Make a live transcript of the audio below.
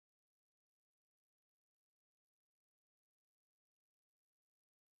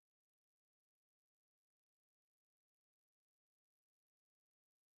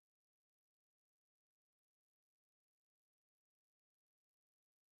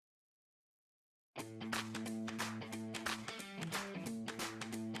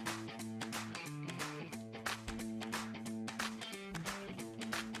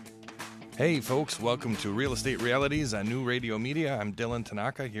Hey folks, welcome to Real Estate Realities on New Radio Media. I'm Dylan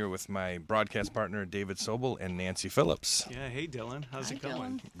Tanaka here with my broadcast partner David Sobel and Nancy Phillips. Yeah, hey Dylan, how's Hi, it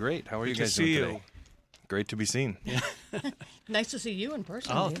going? Dylan. Great, how are you Good to guys doing see today? you. Great to be seen. Yeah. Nice to see you in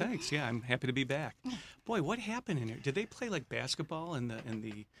person. Oh, David. thanks. Yeah, I'm happy to be back. Boy, what happened in here? Did they play like basketball in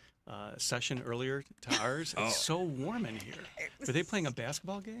the session earlier to ours? It's so warm in here. Were they playing a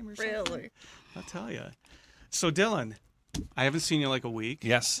basketball game or something? Really? I'll tell you. So Dylan, I haven't seen you in like a week.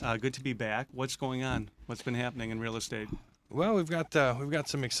 Yes. Good to be back. What's going on? What's been happening in real estate? Well, we've got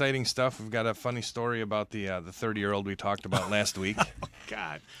some exciting stuff. We've got a funny story about the 30-year-old we talked about last week. Oh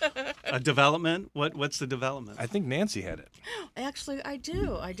God, a development? What's the development? I think Nancy had it. Actually, I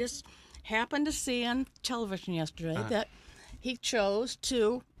do. I just happened to see on television yesterday that he chose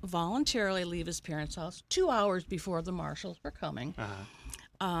to voluntarily leave his parents' house 2 hours before the marshals were coming.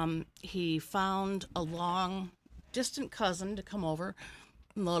 He found a long-distant cousin to come over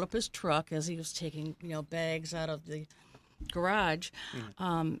and load up his truck as he was taking, bags out of the garage.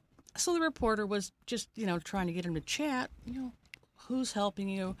 So the reporter was just, trying to get him to chat. Who's helping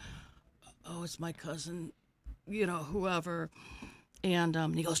you? Oh, it's my cousin, whoever.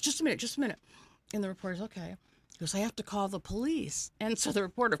 And he goes, just a minute. And the reporter's, okay. He goes, I have to call the police. And so the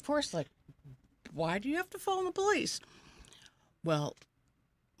reporter, of course, like, why do you have to phone the police? Well,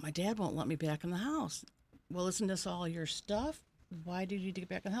 my dad won't let me back in the house. Well, isn't this all your stuff? Why do you need to get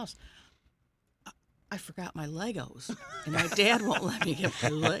back in the house? I forgot my Legos, and my dad won't let me get my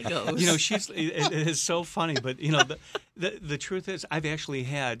Legos. It is so funny, but the truth is, I've actually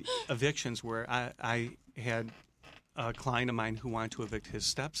had evictions where I had a client of mine who wanted to evict his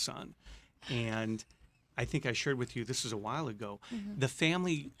stepson, and I think I shared with you this is a while ago. The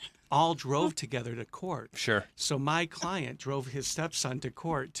family all drove together to court. Sure. So my client drove his stepson to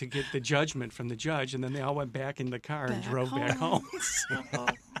court to get the judgment from the judge, and then they all went back in the car and drove back home.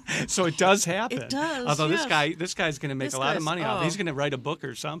 So it does happen. It does. Although yes. this guy's going to make a lot of money off. He's going to write a book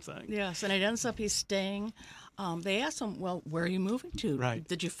or something. Yes, and it ends up he's staying. They asked him, well, where are you moving to? Right.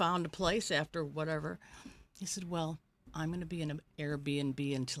 Did you found a place after whatever? He said, well, I'm going to be in an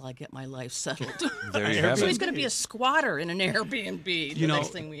Airbnb until I get my life settled. There you have So it. he's going to be a squatter in an Airbnb, the next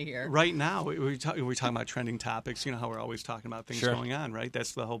thing we hear. Right now, we're talking about trending topics. You know how we're always talking about things Sure. going on, right?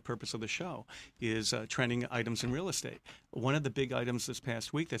 That's the whole purpose of the show, is trending items in real estate. One of the big items this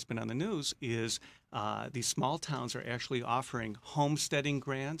past week that's been on the news is these small towns are actually offering homesteading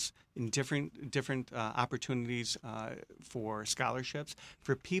grants and different opportunities for scholarships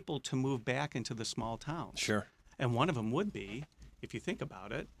for people to move back into the small towns. Sure. And one of them would be, if you think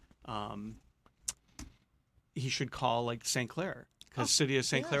about it, he should call like St. Clair, because City of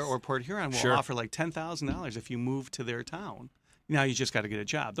St. Clair or Port Huron will Sure. offer like $10,000 if you move to their town. Now you just got to get a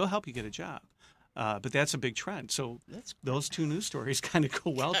job. They'll help you get a job. But that's a big trend. So those two news stories kind of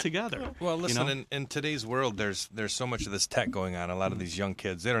go well together. Well, listen, in today's world, there's so much of this tech going on. A lot of these young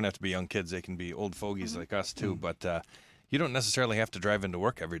kids, they don't have to be young kids. They can be old fogies like us, too. But you don't necessarily have to drive into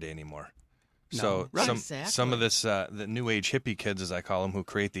work every day anymore. So some of this, the new age hippie kids, as I call them, who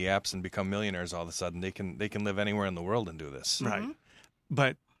create the apps and become millionaires all of a sudden, they can live anywhere in the world and do this. Right.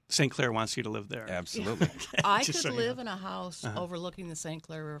 But St. Clair wants you to live there. Absolutely. I could live in a house overlooking the St.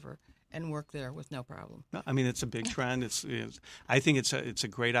 Clair River and work there with no problem. No, I mean, it's a big trend. I think it's a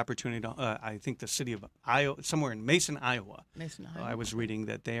great opportunity. I think the city of Iowa, somewhere in Mason, Iowa. I was reading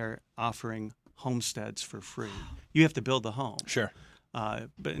that they are offering homesteads for free. You have to build the home. Sure.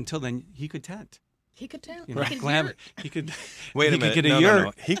 But until then, he could tent. He could tent. You know, He could glam- yurt. He could. Wait a he minute. Could get a No.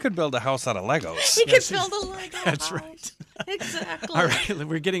 yurt. He could build a house out of Legos. He could build a Lego That's house. right. Exactly. All right,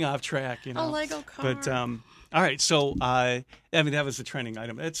 we're getting off track. A Lego car. But all right, so that was the trending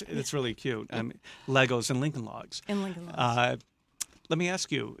item. It's really cute. Legos and Lincoln Logs. And Lincoln Logs. Let me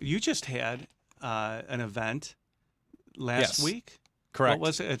ask you. You just had an event last week. Correct. What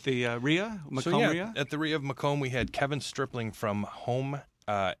was it at the RIA? Macomb So RIA? at the RIA of Macomb, we had Kevin Stripling from Home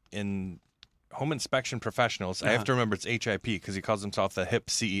Inspection Professionals. I have to remember it's HIP because he calls himself the HIP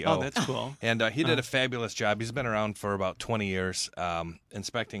CEO. Oh, that's cool. And he did a fabulous job. He's been around for about 20 years,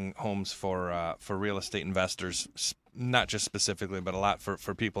 inspecting homes for real estate investors, not just specifically, but a lot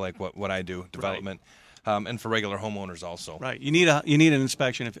for people like what I do, development. And for regular homeowners also. Right. You need an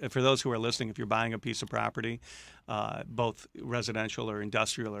inspection. For those who are listening, if you're buying a piece of property, both residential or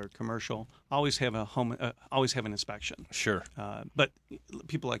industrial or commercial, always have an inspection. Sure. But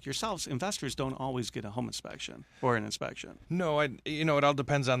people like yourselves, investors, don't always get a home inspection or an inspection. No, it all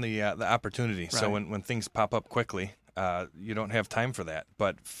depends on the opportunity. Right. So when things pop up quickly, you don't have time for that.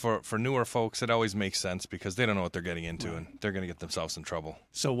 But for newer folks, it always makes sense because they don't know what they're getting into, and they're going to get themselves in trouble.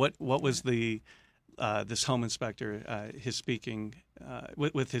 So what was the this home inspector, his speaking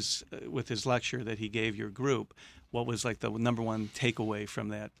with his lecture that he gave your group, what was like the number one takeaway from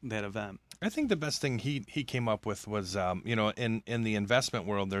that event? I think the best thing he came up with was, in the investment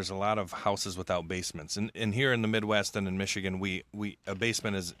world, there's a lot of houses without basements, and here in the Midwest and in Michigan, a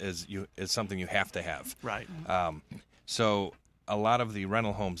basement is something you have to have. Right. So a lot of the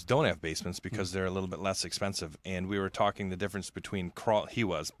rental homes don't have basements because they're a little bit less expensive. And we were talking the difference between crawl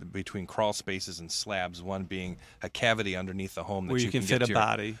spaces and slabs. One being a cavity underneath the home that where you can fit a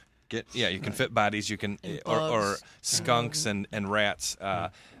body. You can fit bodies. You can or skunks and rats.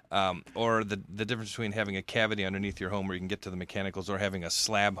 Or the difference between having a cavity underneath your home where you can get to the mechanicals, or having a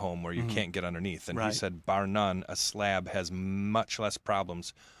slab home where you can't get underneath. And he said, bar none, a slab has much less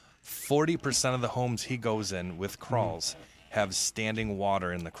problems. 40% of the homes he goes in with crawls have standing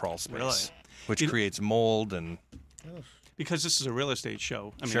water in the crawl space, which creates mold and. Because this is a real estate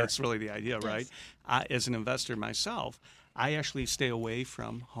show, I mean, that's really the idea, right? As an investor myself, I actually stay away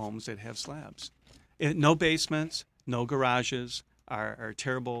from homes that have slabs. No basements, no garages are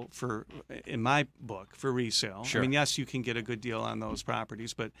terrible in my book, for resale. Sure. I mean, yes, you can get a good deal on those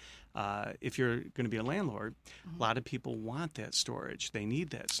properties, but if you're going to be a landlord, a lot of people want that storage. They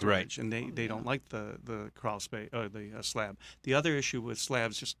need that storage, and they don't like the crawl space or the slab. The other issue with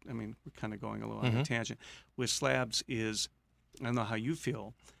slabs, we're kind of going a little on a tangent, with slabs is, I don't know how you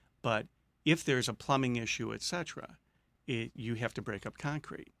feel, but if there's a plumbing issue, etc., you have to break up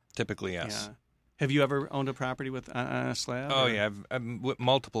concrete. Typically, yes. Yeah. Have you ever owned a property with a slab? Oh, yeah. I've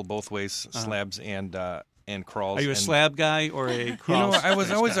multiple both ways, slabs and crawls. Are you a slab guy or a crawl? I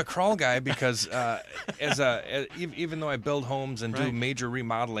was always a crawl guy because even though I build homes and do major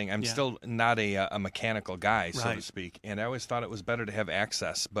remodeling, I'm still not a mechanical guy, so to speak. And I always thought it was better to have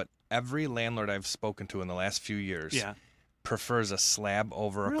access. But every landlord I've spoken to in the last few years prefers a slab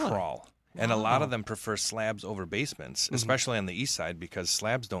over a crawl. And a lot of them prefer slabs over basements, especially on the east side, because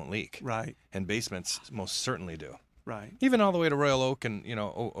slabs don't leak. Right. And basements most certainly do. Right. Even all the way to Royal Oak and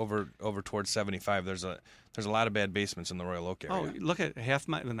over towards 75, there's a lot of bad basements in the Royal Oak area. Oh, look at not half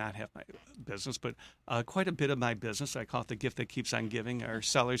my business, but quite a bit of my business, I call it the gift that keeps on giving, are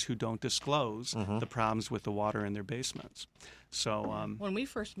sellers who don't disclose the problems with the water in their basements. So when we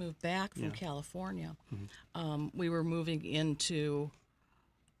first moved back from California, we were moving into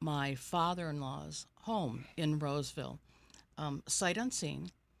my father-in-law's home in Roseville, sight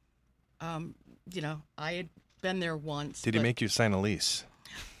unseen. I had been there once. Did he make you sign a lease?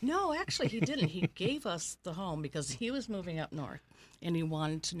 No, actually, he didn't. He gave us the home because he was moving up north, and he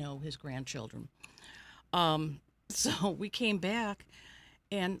wanted to know his grandchildren. So we came back,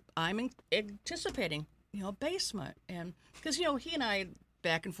 and I'm anticipating, basement, and because he and I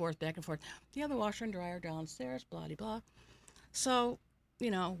back and forth. The other washer and dryer downstairs, blah blah blah. So.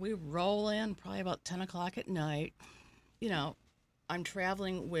 We roll in probably about 10 o'clock at night. I'm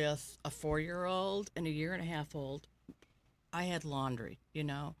traveling with a 4-year-old and a 1.5-year-old. I had laundry,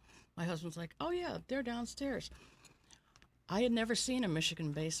 My husband's like, oh, yeah, they're downstairs. I had never seen a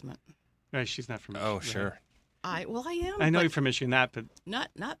Michigan basement. Right, she's not from Michigan. Oh, sure. I am. I know you're from Michigan, but not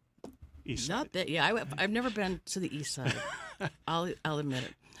east side. Not that. Yeah, I've never been to the east side. I'll admit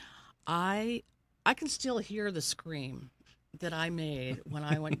it. I can still hear the scream that I made when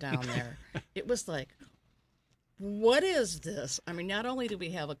I went down there. It was like, what is this? I mean, not only do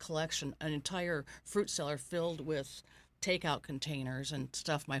we have an entire fruit cellar filled with takeout containers and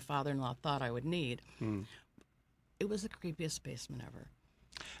stuff my father-in-law thought I would need. It was the creepiest basement ever.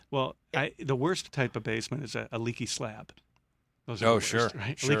 Well, the worst type of basement is a leaky slab. Those are the worst, sure.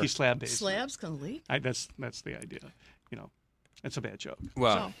 Right? Sure. A leaky slab basement. Slabs can leak? That's the idea. It's a bad joke.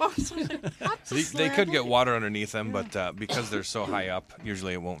 Well, they could get water underneath them, but because they're so high up,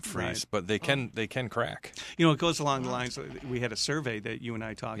 usually it won't freeze. Right. But they can crack. It goes along the lines. We had a survey that you and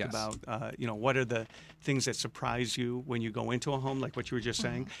I talked about. What are the things that surprise you when you go into a home, like what you were just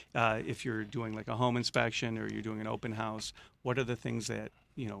saying? If you're doing like a home inspection or you're doing an open house, what are the things that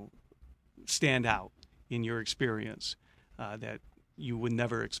stand out in your experience that you would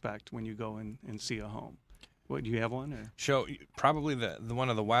never expect when you go and see a home? What, do you have one? Or? Probably the one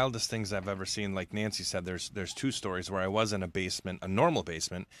of the wildest things I've ever seen. Like Nancy said, there's 2 stories where I was in a basement, a normal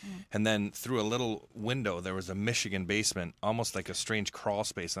basement, and then through a little window there was a Michigan basement, almost like a strange crawl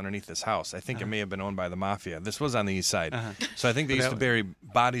space underneath this house. I think it may have been owned by the mafia. This was on the east side, so I think they used to bury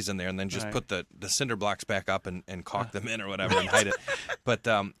bodies in there and then just put the cinder blocks back up and caulk them in or whatever and hide it. But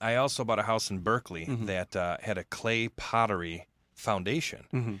I also bought a house in Berkeley that had a clay pottery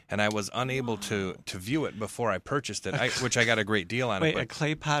foundation, and I was unable to view it before I purchased it, which I got a great deal on. Wait, a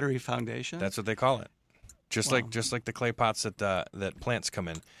clay pottery foundation? That's what they call it. Just like the clay pots that plants come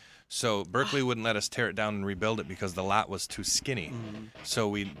in. So Berkeley wouldn't let us tear it down and rebuild it because the lot was too skinny. So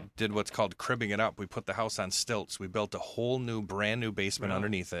we did what's called cribbing it up. We put the house on stilts. We built a whole brand new basement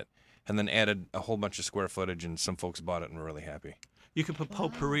underneath it, and then added a whole bunch of square footage, and some folks bought it and were really happy. You could put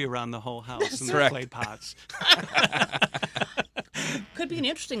potpourri around the whole house in the Correct. clay pots. Could be an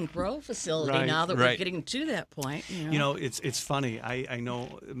interesting grow facility Right, now that we're right. getting to that point. You know, it's funny. I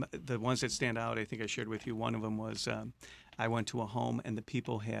know the ones that stand out, I think I shared with you, one of them was I went to a home and the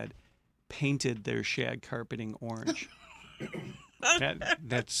people had painted their shag carpeting orange.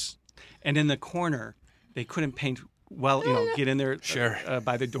 And in the corner, they couldn't paint well, get in there Sure.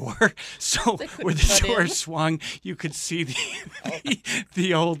 By the door. So where the door swung, you could see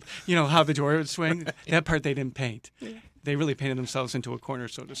the old, how the door would swing. That part they didn't paint. Yeah. They really painted themselves into a corner,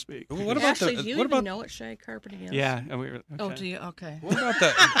 so to speak. What about Actually, do you even know what shag carpeting is? Yeah. Okay. Oh, do you? Okay. What about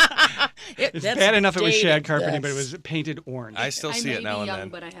the? It's bad enough it was shag carpeting, but it was painted orange. I still see it now and young, then.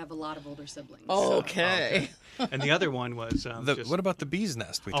 but I have a lot of older siblings. Okay. And the other one was What about the bee's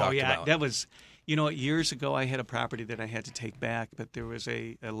nest we talked about? That was, years ago I had a property that I had to take back, but there was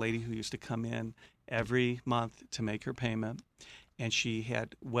a lady who used to come in every month to make her payment, and she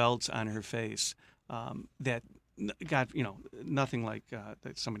had welts on her face that got, nothing like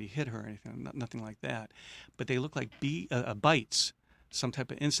that somebody hit her or anything, nothing like that, but they looked like bites, some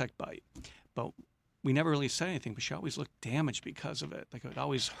type of insect bite. But we never really said anything, but she always looked damaged because of it. Like, it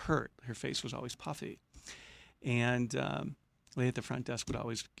always hurt. Her face was always puffy. And the lady at the front desk would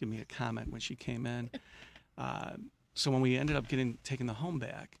always give me a comment when she came in. So when we ended up taking the home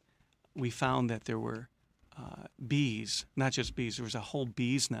back, we found that there were bees, not just bees. There was a whole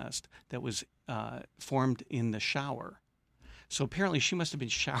bee's nest that was formed in the shower. So apparently she must have been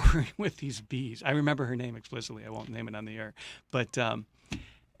showering with these bees. I remember her name explicitly. I won't name it on the air. But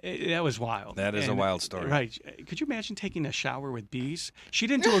that was wild. That is a wild story. Right. Could you imagine taking a shower with bees? She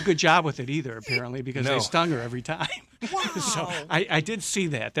didn't do a good job with it either, apparently, because they stung her every time. Wow. So I did see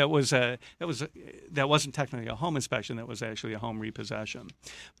that. That wasn't technically a home inspection. That was actually a home repossession.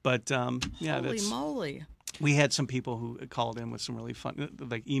 But Holy moly. We had some people who called in with some really fun,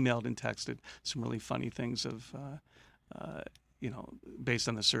 like emailed and texted some really funny things of, based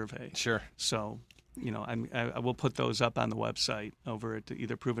on the survey. Sure. So, I will put those up on the website over at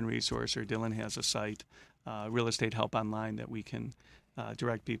either Proven Resource or Dylan has a site, Real Estate Help Online, that we can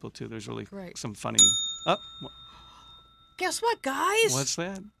direct people to. There's really some funny. Guess what, guys? What's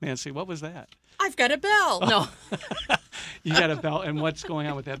that, Nancy? What was that? I've got a bell. No. You got a bell, and what's going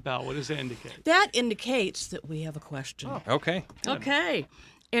on with that bell? What does that indicate? That indicates that we have a question. Oh. Okay. Okay.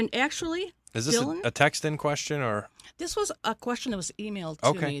 And actually, Is this Dylan, a text-in question or? this was a question that was emailed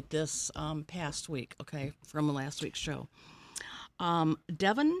to me this past week, from last week's show.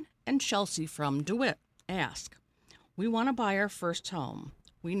 Devin and Chelsea from DeWitt ask, we want to buy our first home.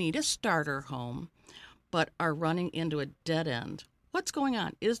 We need a starter home, but are running into a dead end. What's going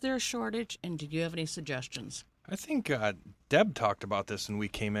on? Is there a shortage, and do you have any suggestions? I think Deb talked about this when we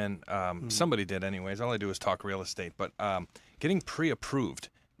came in. Somebody did anyways. All I do is talk real estate. But getting pre-approved,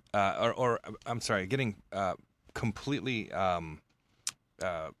 getting completely, I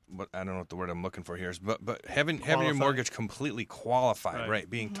don't know what the word I'm looking for here is, but having your mortgage completely qualified, right?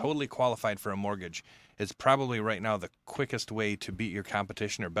 Being totally qualified for a mortgage is probably right now the quickest way to beat your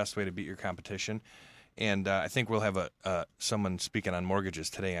competition, or best way to beat your competition. And I think we'll have someone speaking on mortgages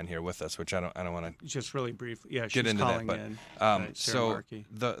today on here with us, which I don't want to just really briefly. Yeah, get into that. But so Marchi.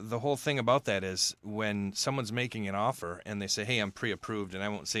 the whole thing about that is when someone's making an offer and they say, "Hey, I'm pre-approved," and I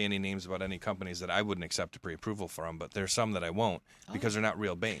won't say any names about any companies that I wouldn't accept a pre-approval from, but there's some that I won't because they're not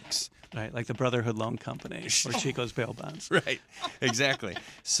real banks. Right, like the Brotherhood Loan Company or Chico's Bail Bonds. Right, exactly.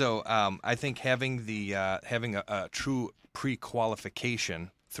 So I think having a true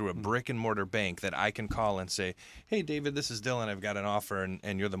pre-qualification through a brick and mortar bank that I can call and say, "Hey, David, this is Dylan. I've got an offer,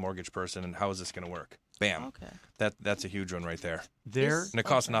 and you're the mortgage person. And how is this going to work?" Bam. Okay. That's a huge one right there. And it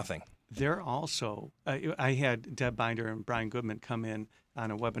costs nothing. They're also. I had Deb Binder and Brian Goodman come in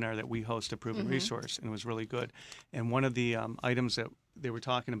on a webinar that we host at Proven Resource, and it was really good. And one of the items that they were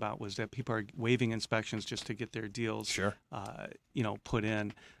talking about was that people are waiving inspections just to get their deals, put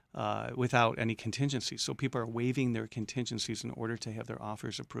in. Without any contingencies. So people are waiving their contingencies in order to have their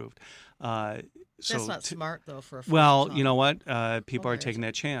offers approved. That's not smart, though, for a first home. You know what? People are taking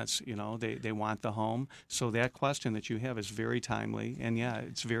that chance. They want the home. So that question that you have is very timely. And,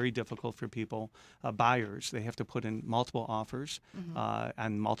 it's very difficult for people, buyers. They have to put in multiple offers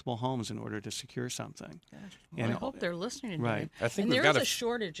on multiple homes in order to secure something. Well, I hope they're listening today. Right. I think there is a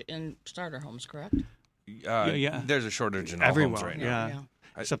shortage in starter homes, correct? There's a shortage in all everywhere. homes right now. Yeah.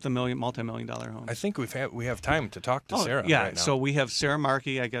 except the multi-million-dollar homes. I think we have time to talk to Sarah yeah. right now. So we have Sarah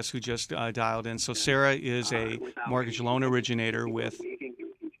Marchi, I guess, who just dialed in. So Sarah is a mortgage loan originator with.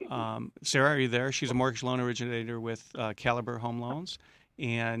 Sarah, are you there? She's a mortgage loan originator with Caliber Home Loans.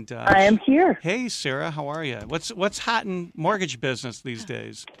 And I am here. Hey, Sarah, how are you? What's hot in mortgage business these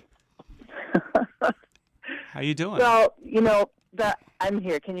days? How you doing? Well, I'm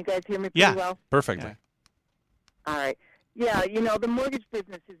here. Can you guys hear me pretty well? Perfectly. Yeah. All right. Yeah, the mortgage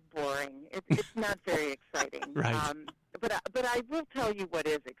business is boring. It's not very exciting. Right. But I will tell you what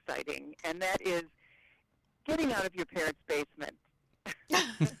is exciting, and that is getting out of your parents' basement.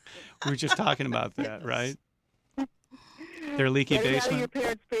 We were just talking about that, right? Their leaky getting basement. Out of your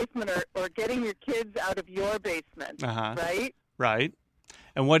parents' basement, or getting your kids out of your basement. Right. Right.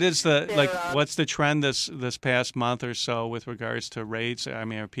 And what is what's the trend this past month or so with regards to rates? I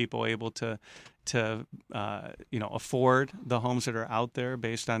mean, are people able to afford the homes that are out there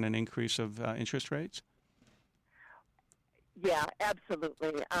based on an increase of interest rates? Yeah,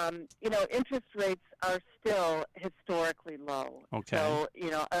 absolutely. Interest rates are still historically low. Okay. So,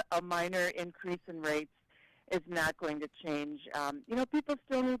 a minor increase in rates is not going to change. People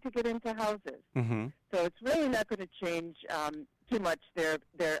still need to get into houses. Mm-hmm. So it's really not going to change too much their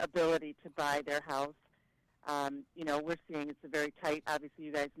ability to buy their house. We're seeing it's a very tight, obviously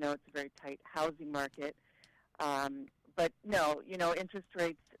you guys know it's a very tight housing market. But no, interest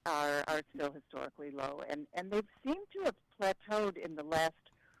rates are still historically low. And they've seemed to have plateaued in the last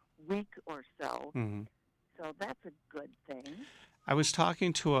week or so. Mm-hmm. So that's a good thing. I was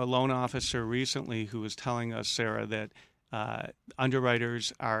talking to a loan officer recently who was telling us, Sarah, that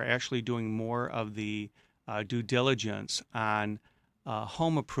underwriters are actually doing more of the due diligence on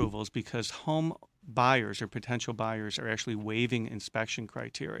home approvals because home buyers or potential buyers are actually waiving inspection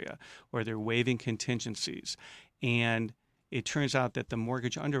criteria or they're waiving contingencies. And it turns out that the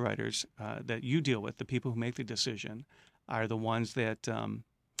mortgage underwriters that you deal with, the people who make the decision, are the ones that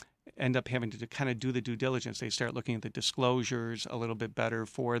end up having to kind of do the due diligence. They start looking at the disclosures a little bit better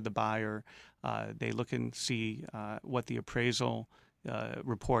for the buyer. They look and see what the appraisal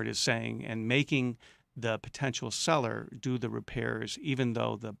report is saying and making the potential seller do the repairs even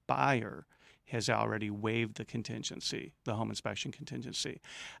though the buyer has already waived the contingency, the home inspection contingency.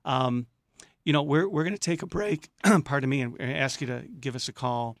 We're going to take a break, pardon me, and ask you to give us a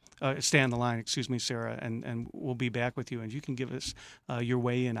call, stay on the line, Sarah, and we'll be back with you. And you can give us your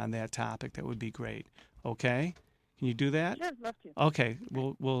weigh in on that topic. That would be great. Okay? Can you do that? Sure, love to. Okay.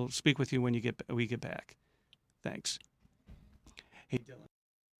 We'll speak with you when we get back. Thanks. Hey, Dylan.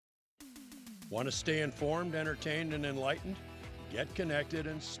 Want to stay informed, entertained, and enlightened? Get connected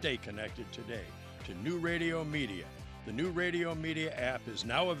and stay connected today to New Radio Media. The New Radio Media app is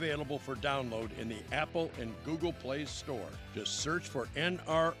now available for download in the Apple and Google Play Store. Just search for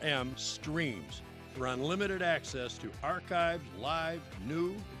NRM Streams for unlimited access to archived, live,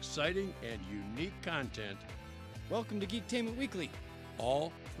 new, exciting, and unique content. Welcome to Geektainment Weekly.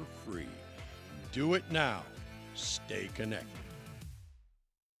 All for free. Do it now. Stay connected.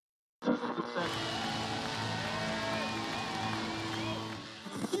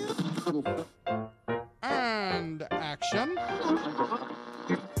 And action.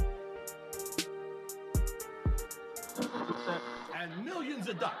 And millions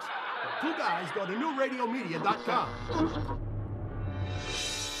of ducks. The two guys go to newradiomedia.com.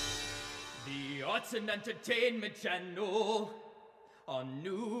 The Arts and Entertainment Channel on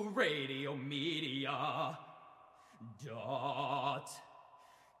New Radio Media .com.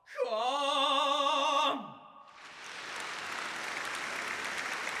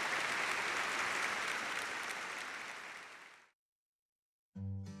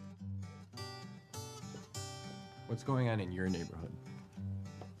 What's going on in your neighborhood?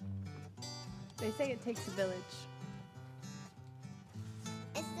 They say it takes a village.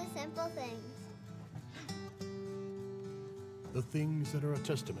 It's the simple things. The things that are a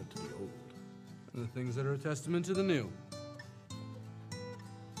testament to the old. And the things that are a testament to the new.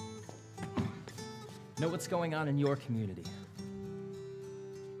 Know what's going on in your community.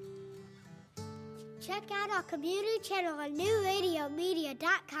 Check out our community channel on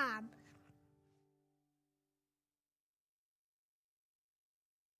newradiomedia.com.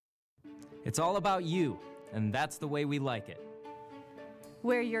 It's all about you, and that's the way we like it.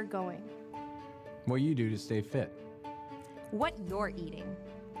 Where you're going. What you do to stay fit. What you're eating.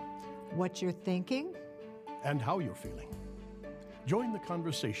 What you're thinking. And how you're feeling. Join the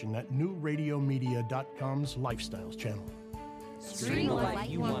conversation at newradiomedia.com's Lifestyles channel. Stream the life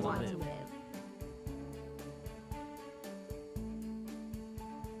you want to live.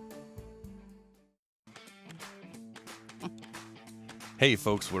 Hey,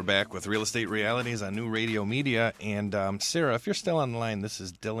 folks, we're back with Real Estate Realities on New Radio Media. And Sarah, if you're still on the line, this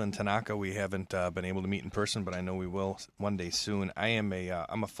is Dylan Tanaka. We haven't been able to meet in person, but I know we will one day soon. I'm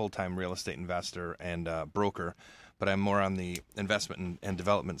a full-time real estate investor and broker, but I'm more on the investment and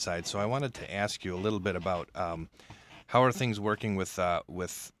development side. So I wanted to ask you a little bit about how are things working with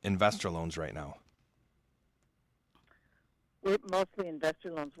investor loans right now? We're mostly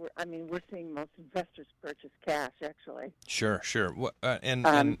investor loans. We're seeing most investors purchase cash, actually. Sure. Go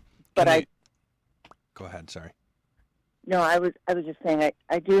ahead. Sorry. No, I was just saying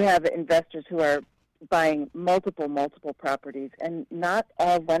I do have investors who are buying multiple properties, and not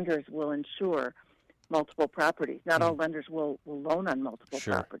all lenders will insure multiple properties. Not all lenders will loan on multiple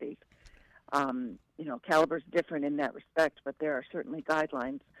properties. Caliber's different in that respect, but there are certainly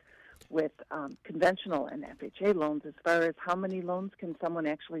guidelines with conventional and FHA loans as far as how many loans can someone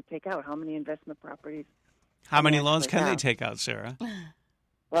actually take out, how many investment properties. How many loans can they take out, Sarah?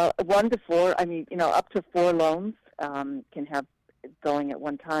 Well, 1 to 4. Up to 4 loans can have going at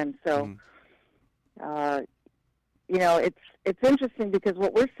one time. So, it's interesting because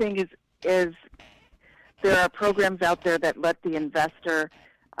what we're seeing is there are programs out there that let the investor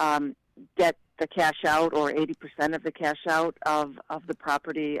get the cash out or 80% of the cash out of the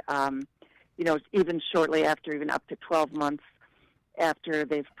property, even shortly after, even up to 12 months after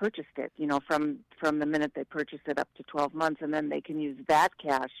they've purchased it, from the minute they purchase it up to 12 months, and then they can use that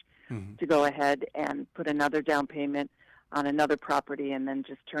cash to go ahead and put another down payment on another property and then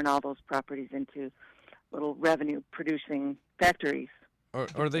just turn all those properties into little revenue-producing factories.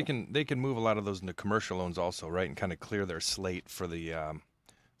 Or they can move a lot of those into commercial loans also, right, and kind of clear their slate for the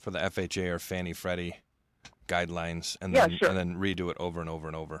FHA or Fannie Freddie guidelines, and then redo it over and over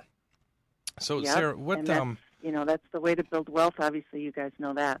and over. So, Sarah, what that's the way to build wealth. Obviously, you guys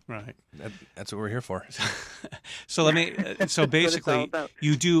know that. Right. That's what we're here for. So so basically,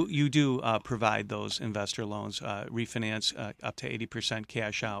 you do provide those investor loans, refinance up to 80%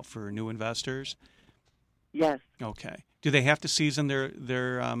 cash out for new investors. Yes. Okay. Do they have to season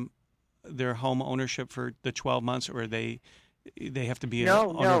their home ownership for the 12 months, or they have to be an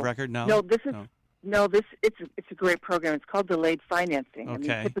owner of record? It's a great program. It's called delayed financing.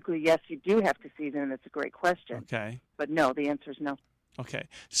 Okay. Typically, yes, you do have to season, and it's a great question. Okay. But no, the answer is no. Okay.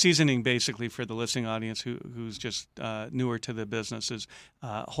 Seasoning, basically, for the listening audience who's just newer to the business, is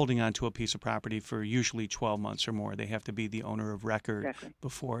holding on to a piece of property for usually 12 months or more. They have to be the owner of record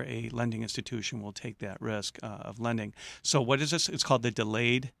before a lending institution will take that risk of lending. So what is this? It's called the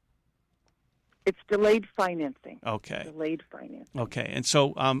delayed? It's delayed financing. Okay. Delayed financing. Okay. And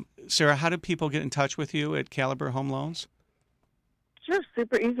so, Sarah, how do people get in touch with you at Caliber Home Loans? Sure,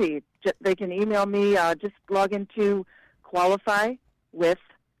 super easy. They can email me. Just log into Qualify with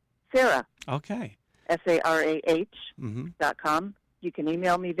Sarah. Okay. SARAH.com. You can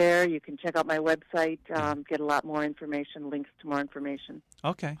email me there. You can check out my website, get a lot more information, links to more information.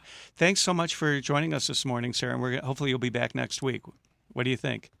 Okay. Thanks so much for joining us this morning, Sarah. And hopefully you'll be back next week. What do you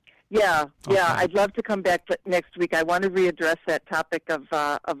think? Yeah, I'd love to come back next week. I want to readdress that topic of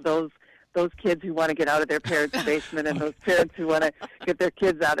those kids who want to get out of their parents' basement and those parents who want to get their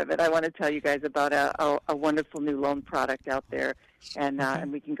kids out of it. I want to tell you guys about a wonderful new loan product out there,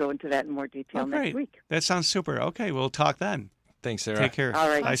 and we can go into that in more detail next week. That sounds super. Okay, we'll talk then. Thanks, Sarah. Take care. All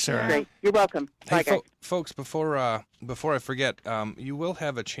right. Bye, Sarah. Great. You're welcome. Bye, guys. Folks, before I forget, you will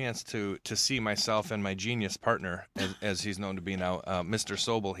have a chance to see myself and my genius partner, as he's known to be now, Mr.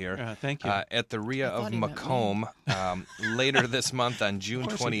 Sobel here. Thank you. At the RIA of Macomb later this month on June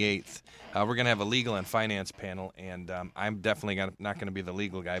 28th. We're going to have a legal and finance panel, and I'm definitely not going to be the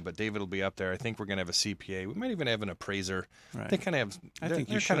legal guy, but David will be up there. I think we're going to have a CPA. We might even have an appraiser. Right. They kind of have.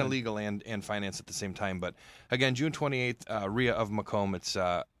 They're kind of legal and finance at the same time. But again, June 28th, RIA of Macomb. It's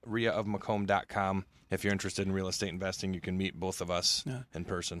riaofmacomb.com. If you're interested in real estate investing, you can meet both of us in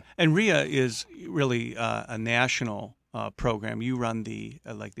person. And RIA is really a national program. You run the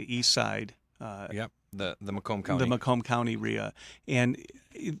East Side. Yep. The Macomb County. The Macomb County RIA. And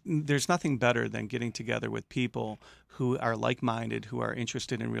there's nothing better than getting together with people who are like-minded, who are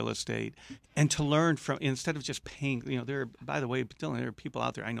interested in real estate, and to learn from, instead of just paying, by the way, Dylan, there are people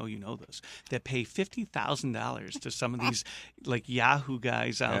out there, I know you know this, that pay $50,000 to some of these like Yahoo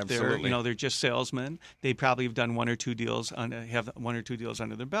guys out there. They're just salesmen. They probably have done one or two deals under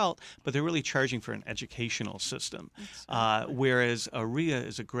their belt, but they're really charging for an educational system. Whereas a RIA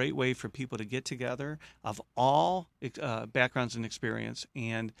is a great way for people to get together of all backgrounds and experience,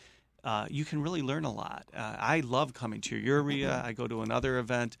 and you can really learn a lot. I love coming to your RIA. I go to another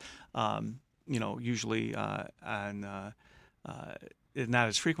event, usually on not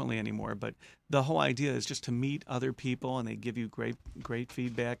as frequently anymore, but the whole idea is just to meet other people, and they give you great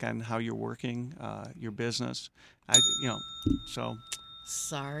feedback on how you're working your business. So.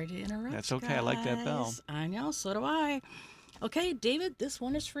 Sorry to interrupt. That's okay. Guys. I like that bell. I know. So do I. Okay, David, this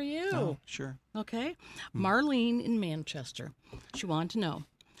one is for you. Oh, sure. Okay. Marlene in Manchester. She wanted to know,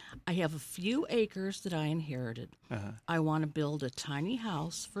 I have a few acres that I inherited. I want to build a tiny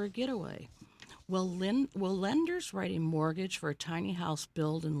house for a getaway. Will lenders write a mortgage for a tiny house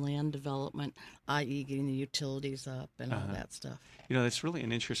build and land development, i.e. getting the utilities up and all that stuff? That's really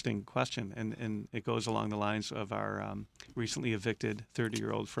an interesting question, and it goes along the lines of our recently evicted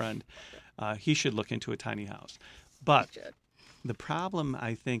 30-year-old friend. He should look into a tiny house. But the problem,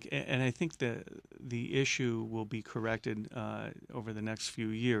 I think, and I think the issue will be corrected over the next few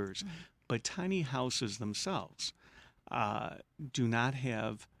years, but tiny houses themselves do not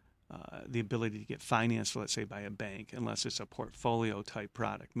have the ability to get financed, let's say, by a bank, unless it's a portfolio-type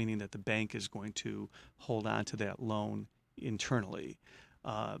product, meaning that the bank is going to hold on to that loan internally.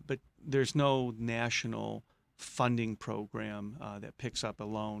 But there's no national funding program that picks up a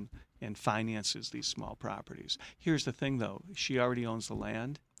loan and finances these small properties. Here's the thing, though. She already owns the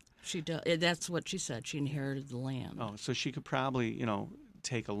land. She does. That's what she said. She inherited the land. Oh, so she could probably,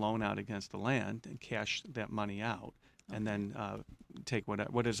 take a loan out against the land and cash that money out. And then take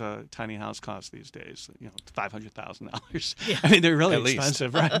what does a tiny house cost these days? $500,000. Yeah. I mean, they're really At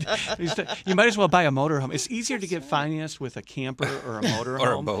expensive, right? You might as well buy a motorhome. It's easier to get financed with a camper or a motorhome,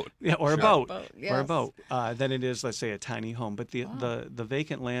 or a boat, or a boat, yes. or a boat, than it is, let's say, a tiny home. But the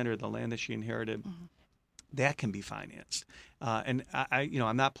vacant land or the land that she inherited, that can be financed. And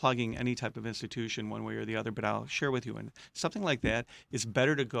I'm not plugging any type of institution one way or the other, but I'll share with you. And something like that is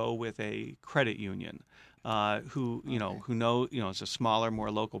better to go with a credit union. Who know, it's a smaller,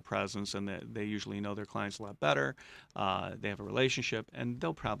 more local presence, and they usually know their clients a lot better. They have a relationship, and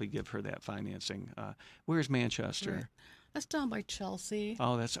they'll probably give her that financing. Where's Manchester? Right. That's down by Chelsea.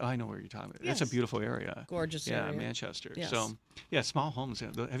 Oh, I know where you're talking about. Yes. That's a beautiful area. Gorgeous area. Yeah, Manchester. Yes. So, small homes.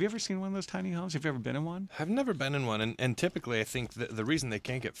 Have you ever seen one of those tiny homes? Have you ever been in one? I've never been in one, and typically I think the reason they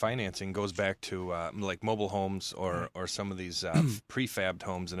can't get financing goes back to like mobile homes or some of these prefabbed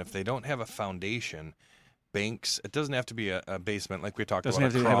homes, and if they don't have a foundation, banks, it doesn't have to be a basement like we talked about. Doesn't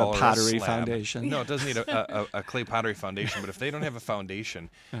have to have a pottery foundation. No, it doesn't need a clay pottery foundation. But if they don't have a foundation,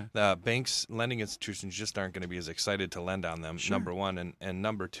 the banks, lending institutions just aren't going to be as excited to lend on them, number one. And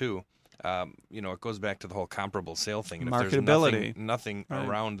number two, it goes back to the whole comparable sale thing. And if marketability. There's nothing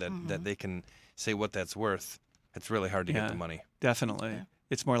around that they can say what that's worth, it's really hard to get the money. Definitely. Yeah.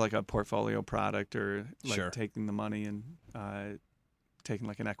 It's more like a portfolio product or like Sure. taking the money and taking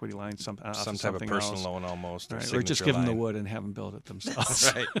like an equity line, some type of personal loan almost, right. Or just give them the wood and have them build it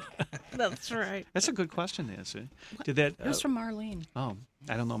themselves. Right. That's right. That's a good question, Nancy. It was from Marlene. Oh,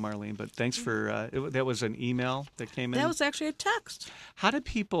 I don't know Marlene, but thanks for that was an email that came in. That was actually a text. How did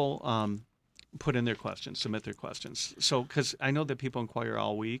people put in their questions, submit their questions? So, because I know that people inquire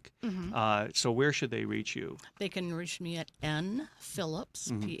all week. So where should they reach you? They can reach me at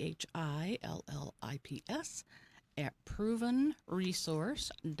nphillips, PHILLIPS, at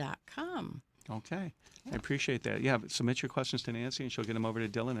provenresource.com. Okay. I appreciate that. Yeah, submit your questions to Nancy, and she'll get them over to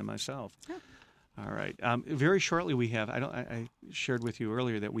Dylan and myself. Yeah. All right. Very shortly, we have. I shared with you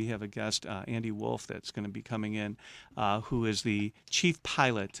earlier that we have a guest, Andy Wolfe, that's going to be coming in, who is the chief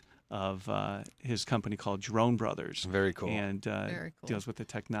pilot of his company called Drone Brothers. Very cool. And Very cool. deals with the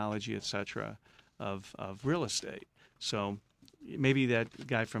technology, et cetera, of real estate. So maybe that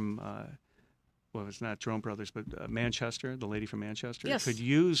guy from. Well, it's not Drone Brothers, but Manchester, the lady from Manchester, could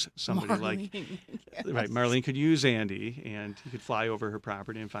use somebody Marlene. Right, Marlene could use Andy, and he could fly over her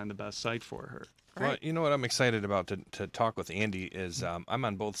property and find the best site for her. Right. Well, you know what I'm excited about to talk with Andy is I'm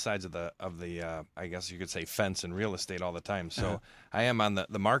on both sides of the I guess you could say fence in real estate all the time. So I am on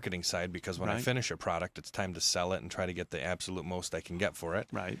the marketing side because when I finish a product, it's time to sell it and try to get the absolute most I can get for it.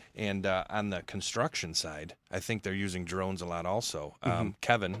 Right. And on the construction side, I think they're using drones a lot also.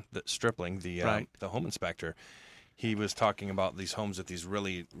 Kevin, the Stripling, the home inspector, he was talking about these homes with these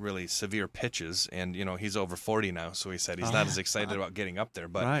really, really severe pitches, and he's over 40 now, so he said he's not as excited about getting up there.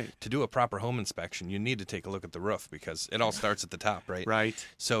 But to do a proper home inspection, you need to take a look at the roof because it all starts at the top, right? Right.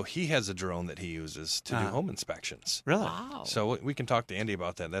 So he has a drone that he uses to do home inspections. Really? Wow. So we can talk to Andy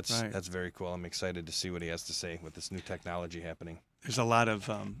about that. That's very cool. I'm excited to see what he has to say with this new technology happening. There's a lot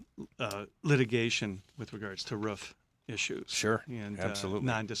of litigation with regards to roof issues. Sure, and absolutely.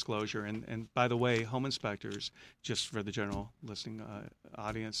 Non-disclosure. And by the way, home inspectors, just for the general listening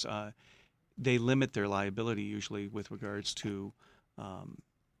audience, they limit their liability usually with regards to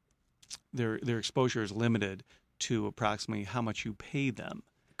their exposure is limited to approximately how much you pay them.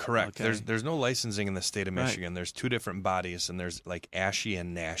 Correct. Okay. There's no licensing in the state of Michigan. Right. There's two different bodies, and there's like ASHI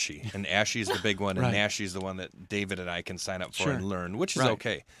and NASHI. And ASHI is the big one, and Right. NASHI is the one that David and I can sign up for Sure. and learn, which is Right.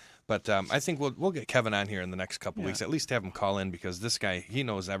 okay. But I think we'll get Kevin on here in the next couple weeks. At least have him call in, because this guy, he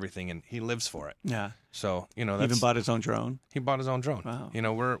knows everything and he lives for it. Yeah. So that's, Even bought his own drone. He bought his own drone.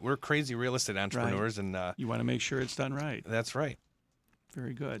 Wow. We're crazy real estate entrepreneurs, and you want to make sure it's done right. That's right.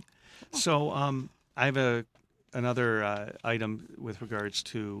 Very good. So I have another item with regards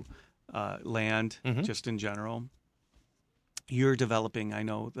to land, just in general. You're developing, I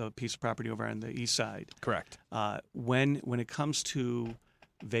know, the piece of property over on the east side. Correct. When it comes to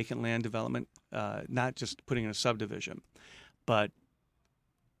vacant land development, not just putting in a subdivision, but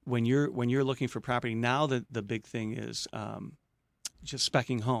when you're looking for property now, the big thing is just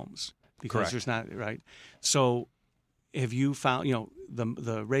speccing homes, because Correct. there's not right. So have you found,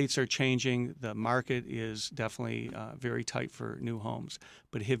 the rates are changing, the market is definitely very tight for new homes,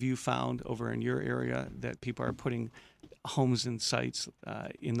 but have you found over in your area that people are putting homes and sites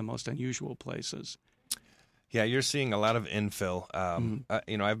in the most unusual places? Yeah, you're seeing a lot of infill.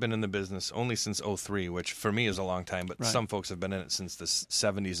 I've been in the business only since '03, which for me is a long time, but Right. some folks have been in it since the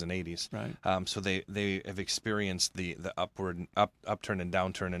 '70s and '80s. Right. So they have experienced the upturn and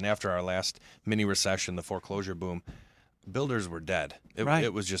downturn. And after our last mini recession, the foreclosure boom, builders were dead.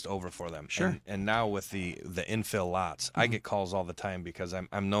 It was just over for them. Sure. And now with the infill lots, I get calls all the time because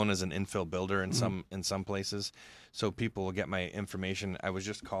I'm known as an infill builder in some places. So people will get my information. I was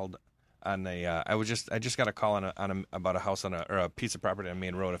just called on I just got a call about a house or a piece of property on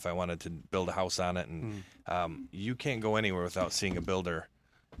Main Road if I wanted to build a house on it, and you can't go anywhere without seeing a builder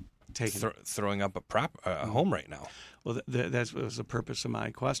throwing up a home right now. Well, that was the purpose of my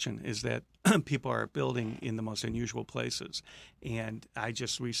question, is that people are building in the most unusual places. And I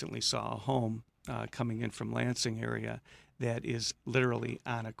just recently saw a home coming in from Lansing area that is literally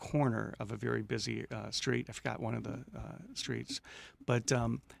on a corner of a very busy street. I forgot one of the streets. But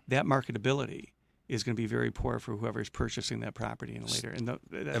that marketability is going to be very poor for whoever's purchasing that property in later. And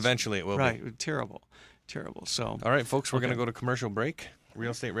eventually it will be. Right, terrible. So, all right, folks, we're going to go to commercial break.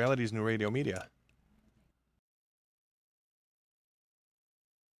 Real Estate Realities, New Radio Media.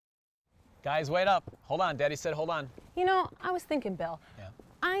 Guys, wait up. Hold on. Daddy said hold on. I was thinking, Bill. Yeah.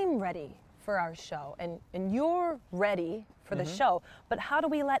 I'm ready for our show, and you're ready for the show, but how do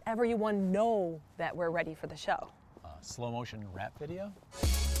we let everyone know that we're ready for the show? Slow motion rap video?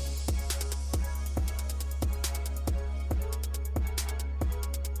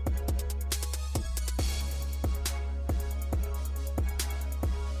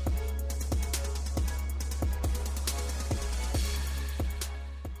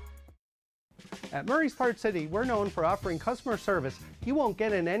 At Murray's Part City, we're known for offering customer service you won't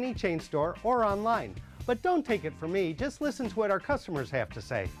get in any chain store or online. But don't take it from me, just listen to what our customers have to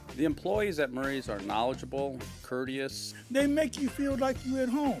say. The employees at Murray's are knowledgeable, courteous. They make you feel like you're at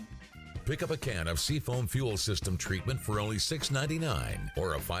home. Pick up a can of Seafoam Fuel System treatment for only $6.99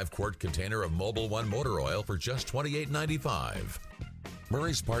 or a 5-quart container of Mobil 1 motor oil for just $28.95.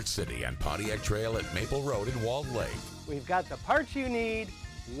 Murray's Part City and Pontiac Trail at Maple Road in Walled Lake. We've got the parts you need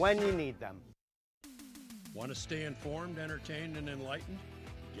when you need them. Want to stay informed, entertained, and enlightened?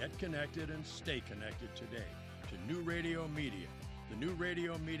 Get connected and stay connected today to New Radio Media. The New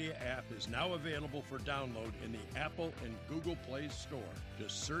Radio Media app is now available for download in the Apple and Google Play Store.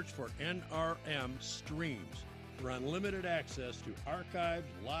 Just search for NRM Streams for unlimited access to archived,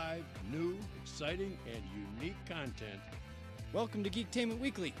 live, new, exciting, and unique content. Welcome to Geektainment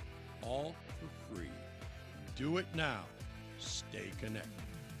Weekly. All for free. Do it now. Stay connected.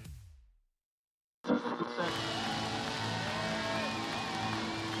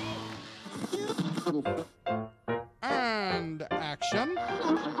 And action.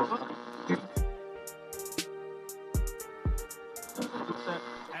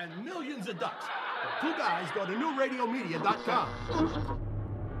 And millions of ducks. The two guys go to newradiomedia.com.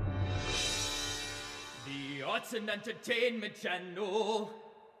 The Arts and Entertainment Channel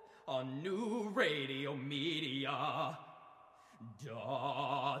on New Radio Media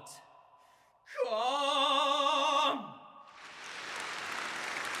 .com.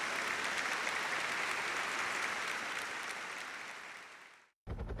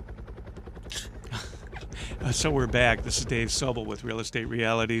 So we're back. This is Dave Sobel with Real Estate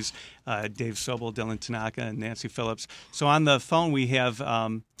Realities. Dave Sobel, Dylan Tanaka, and Nancy Phillips. So on the phone we have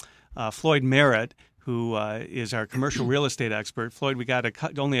Floyd Merrit, who is our commercial real estate expert. Floyd, we got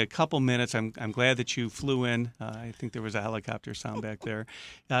only a couple minutes. I'm glad that you flew in. I think there was a helicopter sound back there.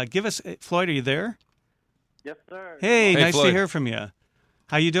 Give us, Floyd, are you there? Yes, sir. Hey, nice Floyd. to hear from you.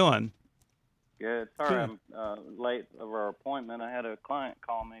 How you doing? good. Sorry I'm late of our appointment. I had a client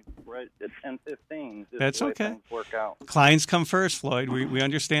call me right at 10:15. That's okay. Things work out. Clients come first, Floyd. We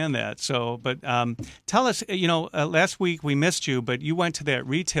understand that. So, but tell us, last week we missed you, but you went to that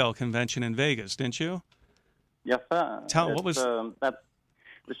retail convention in Vegas, didn't you? Yes, sir. What was that's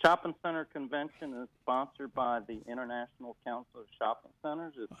the shopping center convention is sponsored by the International Council of Shopping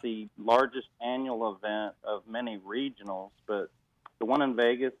Centers. It's the largest annual event of many regionals, but the one in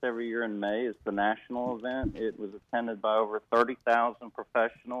Vegas every year in May is the national event. It was attended by over 30,000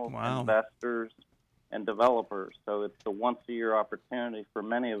 professionals, investors, and developers. So it's a once-a-year opportunity for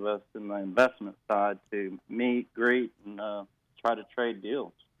many of us in the investment side to meet, greet, and try to trade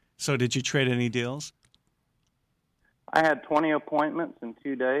deals. So did you trade any deals? I had 20 appointments in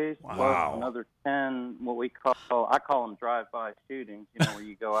 2 days, plus another 10, I call them drive-by shootings, where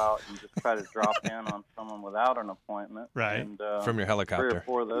you go out and just try to drop in on someone without an appointment. Right. And, from your helicopter. 3 or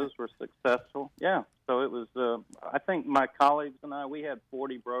 4 of those were successful. Yeah. So it was, I think my colleagues and I, we had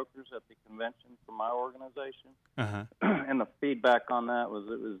 40 brokers at the convention for my organization. Uh-huh. And the feedback on that was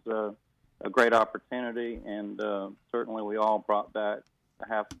it was a great opportunity, and certainly we all brought back a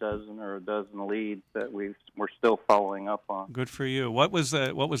half dozen or a dozen leads that we're still following up on. Good for you. What was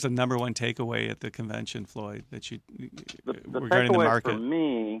the number one takeaway at the convention, Floyd, that you the regarding the takeaway market? For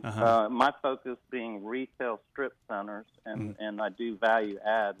me, Uh-huh. my focus being retail strip centers, and I do value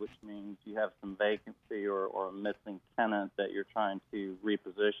add, which means you have some vacancy or a missing tenant that you're trying to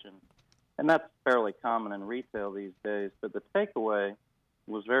reposition, and that's fairly common in retail these days. But the takeaway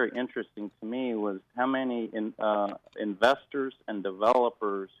was very interesting to me was how many investors and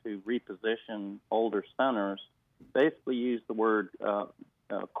developers who reposition older centers basically use the word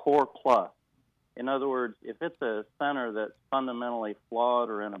core plus. In other words, if it's a center that's fundamentally flawed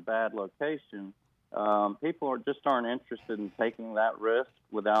or in a bad location, people aren't interested in taking that risk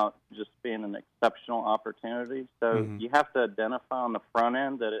without just being an exceptional opportunity. So you have to identify on the front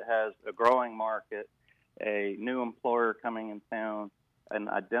end that it has a growing market, a new employer coming in town, an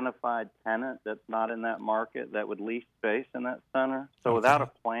identified tenant that's not in that market that would lease space in that center. So without a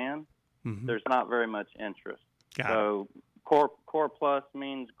plan, there's not very much interest. So core plus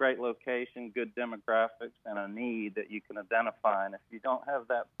means great location, good demographics, and a need that you can identify. And if you don't have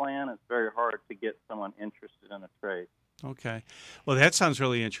that plan, it's very hard to get someone interested in a trade. Okay. Well, that sounds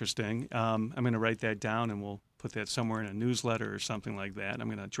really interesting. I'm going to write that down, and we'll put that somewhere in a newsletter or something like that. I'm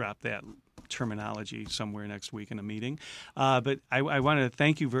going to drop that terminology somewhere next week in a meeting. But I want to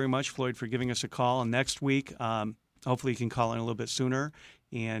thank you very much, Floyd, for giving us a call. And next week, hopefully you can call in a little bit sooner,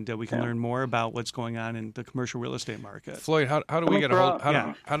 and we can learn more about what's going on in the commercial real estate market. Floyd, how do we get a hold?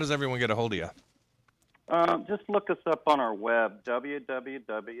 How does everyone get a hold of you? Just look us up on our web,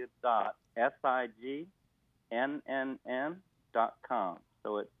 www.signn.com.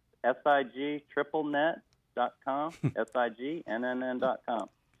 So it's sigtripplenet.com, signnn.com.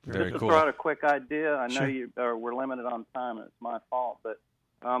 Very Just cool. to throw out a quick idea, I know we're limited on time, and it's my fault, but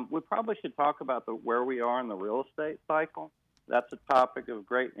we probably should talk about where we are in the real estate cycle. That's a topic of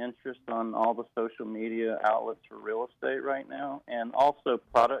great interest on all the social media outlets for real estate right now, and also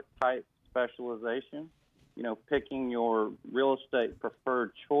product type specialization. Picking your real estate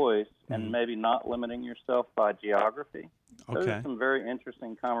preferred choice and maybe not limiting yourself by geography. Those are some very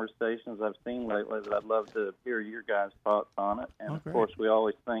interesting conversations I've seen lately that I'd love to hear your guys' thoughts on it. And, of course, we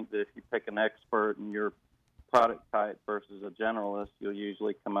always think that if you pick an expert in your product type versus a generalist, you'll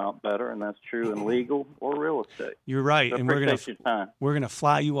usually come out better, and that's true in legal or real estate. You're right, So and we're gonna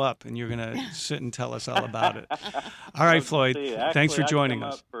fly you up, and you're gonna sit and tell us all about it. All right, Floyd, thanks for joining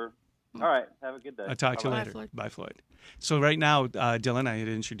us. All right, have a good day. I'll talk to you later. Bye, Floyd. So right now, Dylan, I had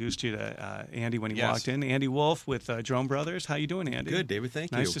introduced you to Andy when he walked in. Andy Wolfe with Drone Brothers. How you doing, Andy? Good, David.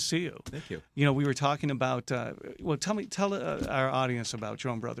 Thank you. Nice to see you. Thank you. We were talking about. Tell our audience about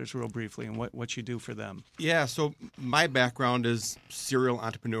Drone Brothers real briefly and what you do for them. Yeah. So my background is serial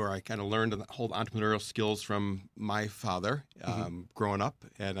entrepreneur. I kind of learned the whole entrepreneurial skills from my father growing up,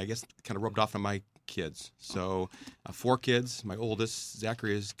 and I guess kind of rubbed off on my kids. So 4 kids. My oldest,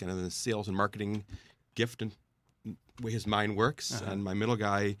 Zachary, is kind of the sales and marketing gift and way his mind works. And my middle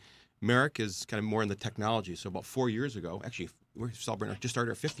guy, Merrick, is kind of more in the technology. So about 4 years ago, actually, we're celebrating, just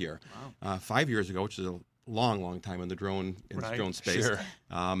started our 5th year. Wow. 5 years ago, which is a long time in the drone space. Sure.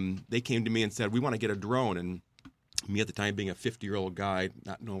 They came to me and said, we want to get a drone. And me at the time being a 50-year-old guy,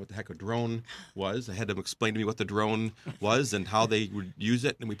 not knowing what the heck a drone was, I had them explain to me what the drone was and how they would use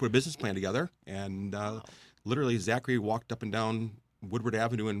it. And we put a business plan together. And literally, Zachary walked up and down Woodward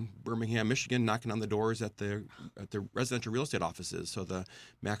Avenue in Birmingham, Michigan, knocking on the doors at the residential real estate offices. So the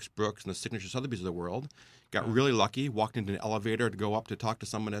Max Brooks and the Signature Sotheby's of the world. Got really lucky, walked into an elevator to go up to talk to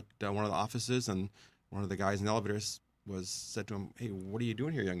someone at one of the offices, and one of the guys in the elevator said to him, "Hey, what are you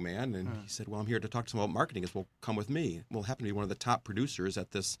doing here, young man?" And he said, "Well, I'm here to talk to someone about marketing." He said, "Well, come with me." Well, happened to be one of the top producers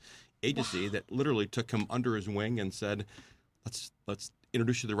at this agency that literally took him under his wing and said, let's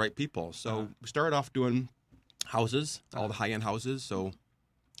introduce you to the right people. So we started off doing houses, all the high-end houses, so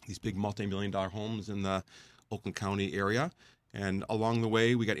these big multi-million-dollar homes in the Oakland County area. And along the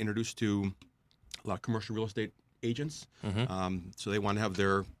way, we got introduced to a lot of commercial real estate agents. So they want to have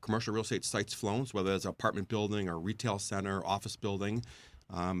their commercial real estate sites flown, so whether it's an apartment building or retail center, office building.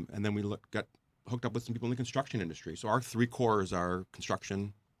 And then we got hooked up with some people in the construction industry. So our three cores are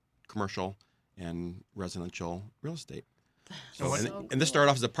construction, commercial, and residential real estate. And this started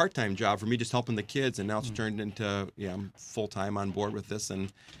off as a part-time job for me, just helping the kids, and now it's turned into I'm full-time on board with this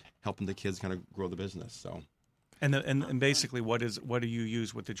and helping the kids kind of grow the business. So. And basically, what do you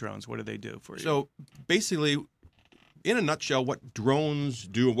use with the drones? What do they do for you? So basically, in a nutshell, what drones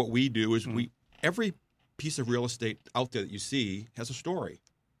do and what we do is every piece of real estate out there that you see has a story.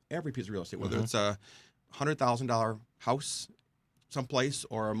 Every piece of real estate, whether it's a $100,000 house someplace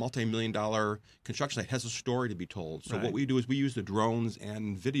or a multi-million-dollar construction site, has a story to be told. So what we do is we use the drones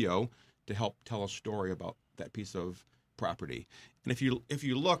and video to help tell a story about that piece of property. And if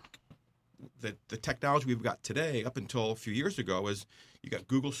you look, the technology we've got today, up until a few years ago, is you got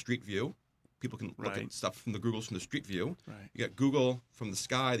Google Street View. People can look at stuff from the Street View. You got Google from the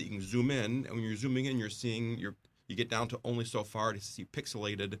sky that you can zoom in, and when you're zooming in, you're seeing you get down to only so far to see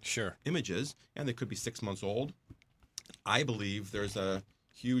pixelated images, and they could be 6 months old. I believe there's a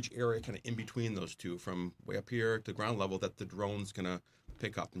huge area kind of in between those two, from way up here to ground level, that the drone's going to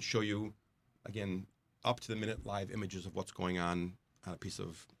pick up and show you, again, up to the minute live images of what's going on a piece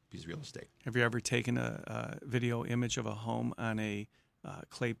of real estate. Have you ever taken a video image of a home on a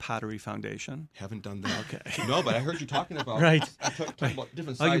clay pottery foundation? Haven't done that. Okay. No, but I heard you talking about talking about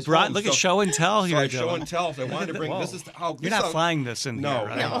different size you brought homes. Look at show and tell here. Show and tell. So I wanted to bring this is how you're not flying this in no, here,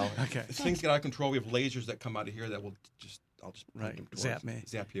 right? No. Okay. If things get out of control, we have lasers that come out of here that will I'll just zap me,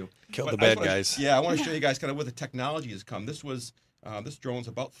 zap you, kill the bad guys. I want to show you guys kind of where the technology has come. This drone's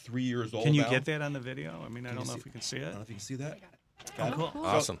about 3 years old. Can you now. get that on the video? I mean, I don't know if we can see it. I don't know if you can see that. Cool.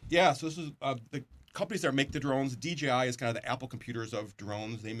 Awesome. So this is the companies that make the drones. DJI is kind of the Apple computers of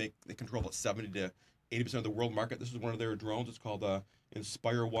drones. They control about 70 to 80% of the world market. This is one of their drones. It's called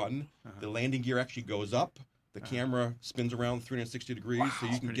Inspire One. The landing gear actually goes up. The camera spins around 360 degrees, so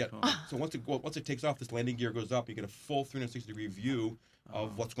you can get. Cool. So once it takes off, this landing gear goes up. You get a full 360-degree view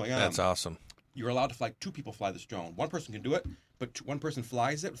of what's going on. That's awesome. You're allowed to fly. 2 people fly this drone. One person can do it, but one person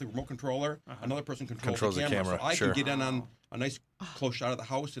flies it with a remote controller. Another person controls the camera. So I can get in on a nice close shot of the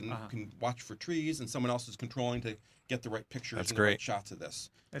house and can watch for trees, and someone else is controlling to get the right pictures and the right shots of this.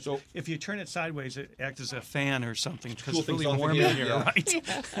 So if you turn it sideways, it acts as a fan or something because cool it's really warm in here, right?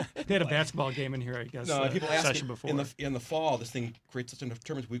 They had a basketball game in here, I guess. No, people ask session before. In the fall, this thing creates such enough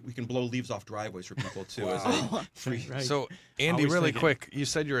turbulence. We can blow leaves off driveways for people too. Right. So Andy, really quick, you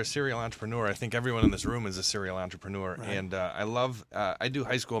said you're a serial entrepreneur. I think everyone in this room is a serial entrepreneur, and I love. I do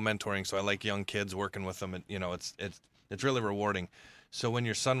high school mentoring, so I like young kids, working with them. It's really rewarding. So when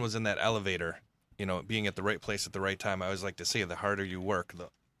your son was in that elevator, being at the right place at the right time, I always like to say the harder you work, the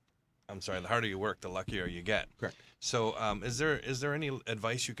luckier you get. Correct. So, is there any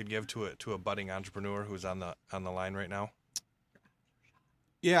advice you could give to a budding entrepreneur who's on the line right now?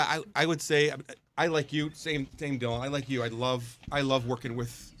 Yeah, I would say I like you. Same Dylan. I like you. I love working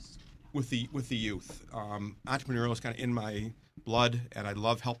with the youth. Entrepreneurial is kind of in my blood, and I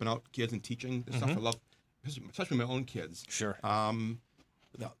love helping out kids and teaching this stuff. I love, especially my own kids. Sure.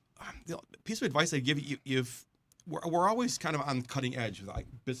 The piece of advice I give you, we're always kind of on the cutting edge of like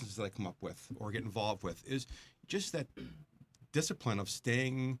businesses that I come up with or get involved with, is just that discipline of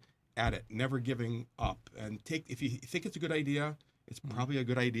staying at it, never giving up, and if you think it's a good idea, it's probably a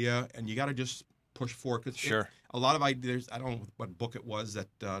good idea, and you got to just push forward. Cause a lot of ideas. I don't know what book it was that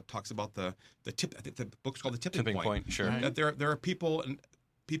talks about the tip. I think the book's called The Tipping Point. Sure. That there are people in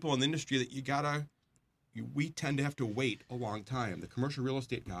the industry that we tend to have to wait a long time. The commercial real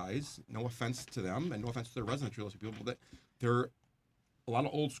estate guys, no offense to them, and no offense to the residential real estate people, but they're a lot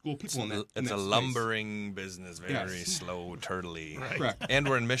of old school people in that. It's a lumbering business, very slow, turtly. Right. Correct. And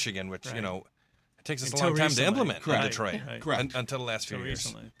we're in Michigan, which It takes us a Until long time recently. to implement in Correct. Detroit. Right. Correct. Until the last few Until years.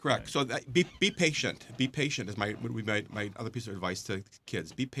 recently. Correct. So that, be patient. Be patient is my other piece of advice to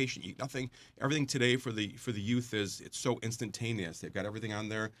kids. Be patient. Everything today for the youth it's so instantaneous. They've got everything on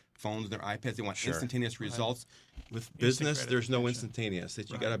their phones, their iPads. They want instantaneous results. With business, there's no instantaneous.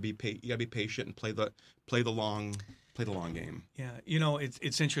 You got to be patient and play the long game. Yeah,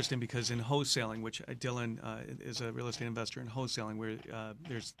 it's interesting because in wholesaling, which Dylan is a real estate investor in wholesaling, where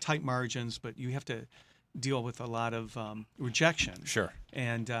there's tight margins, but you have to deal with a lot of rejection. Sure.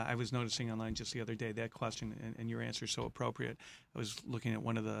 And I was noticing online just the other day that question, and your answer is so appropriate. I was looking at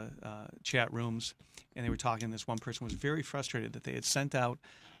one of the chat rooms, and they were talking. This one person was very frustrated that they had sent out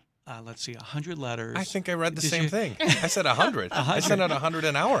 100 letters. I think I read the same thing. I said 100. I sent out 100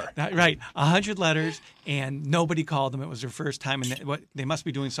 an hour. Right, 100 letters, and nobody called them. It was their first time, and they must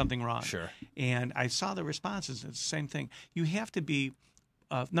be doing something wrong. Sure. And I saw the responses. It's the same thing. You have to be,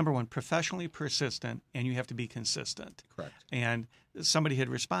 number one, professionally persistent, and you have to be consistent. Correct. And somebody had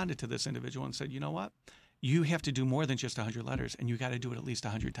responded to this individual and said, you know what? You have to do more than just 100 letters, and you got to do it at least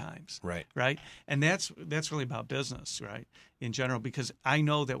 100 times. Right. Right. And that's really about business, right, in general, because I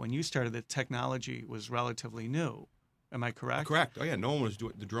know that when you started, the technology was relatively new. Am I correct? Correct. Oh yeah, no one was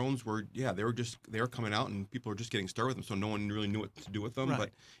doing. The drones were they were coming out, and people were just getting started with them, so no one really knew what to do with them. Right. But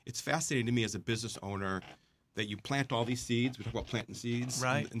it's fascinating to me as a business owner that you plant all these seeds. We talk about planting seeds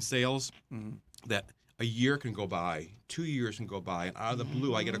in sales. Mm-hmm. That a year can go by, 2 years can go by, and out of the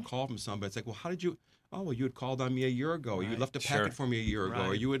blue, I get a call from somebody. It's like, well, how did you? Oh, well, you had called on me a year ago. Right. You had left a packet for me a year ago.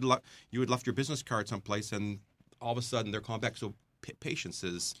 Or you had left your business card someplace, and all of a sudden they're calling back. So patience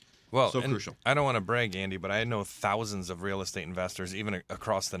is so crucial. I don't want to brag, Andy, but I know thousands of real estate investors, even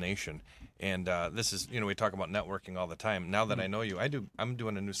across the nation. And this is, we talk about networking all the time. Now that I know you, I'm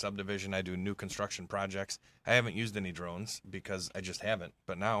doing a new subdivision. I do new construction projects. I haven't used any drones because I just haven't.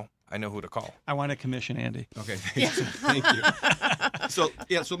 But now I know who to call. I want to commission Andy. Okay, thank you. So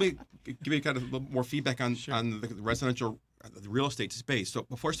let me give you kind of a little more feedback on the residential, the real estate space. So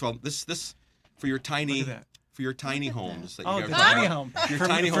first of all, this for your tiny homes. That you the tiny home. Your for,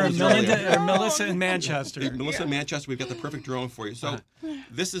 tiny for homes. Melissa in Manchester. Melissa in Manchester, we've got the perfect drone for you. So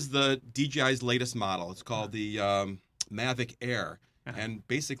this is the DJI's latest model. It's called the Mavic Air. And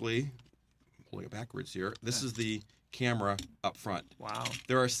basically, I'm pulling it backwards here, this is the camera up front. Wow.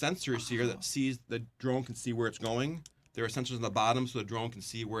 There are sensors here that the drone can see where it's going. There are sensors on the bottom so the drone can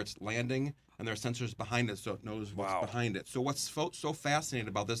see where it's landing. And there are sensors behind it so it knows what's behind it. So what's so fascinating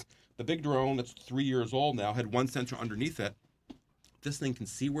about this, the big drone that's 3 years old now had one sensor underneath it. This thing can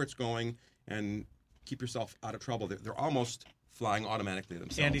see where it's going and keep yourself out of trouble. They're almost flying automatically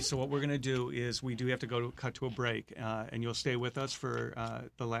themselves. Andy, so what we're going to do is we do have to cut to a break, and you'll stay with us for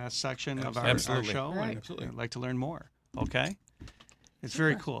the last section of our show. Right. Absolutely. I'd like to learn more. Okay? It's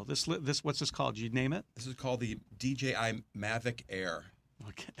very cool. This what's this called? Did you name it? This is called the DJI Mavic Air.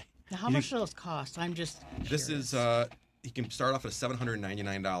 Okay. Now, how much do those cost? I'm just This is you can start off at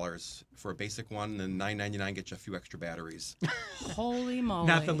 $799 for a basic one, and $999 gets you a few extra batteries. Holy moly!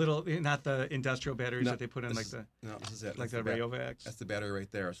 Not the industrial batteries that they put in this is it. Like the Rayovacs. That's the battery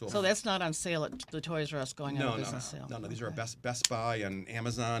right there. So that's not on sale at the Toys R Us going on a business sale. No. These are Best Buy and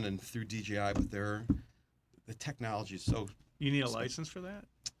Amazon and through DJI, but the technology is so. You need a license for that?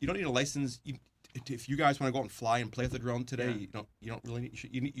 You don't need a license. If you guys want to go out and fly and play with the drone today, you don't really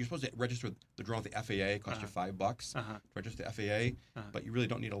need. You're supposed to register the drone with the FAA. It costs you $5 to register the FAA, but you really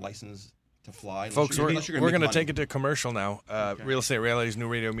don't need a license to fly. Folks, we're going to take it to commercial now. Real Estate Reality's New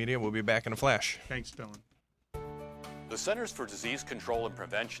Radio Media. We'll be back in a flash. Thanks, Dylan. The Centers for Disease Control and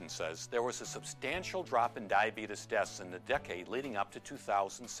Prevention says there was a substantial drop in diabetes deaths in the decade leading up to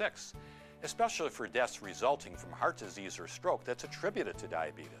 2006, especially for deaths resulting from heart disease or stroke that's attributed to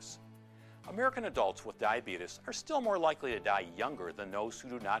diabetes. American adults with diabetes are still more likely to die younger than those who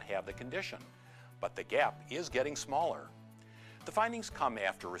do not have the condition, but the gap is getting smaller. The findings come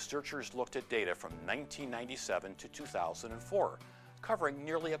after researchers looked at data from 1997 to 2004, covering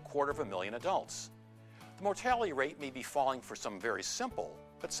nearly 250,000 adults. The mortality rate may be falling for some very simple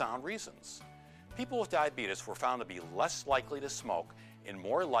but sound reasons. People with diabetes were found to be less likely to smoke and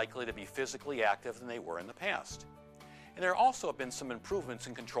more likely to be physically active than they were in the past. And there also have been some improvements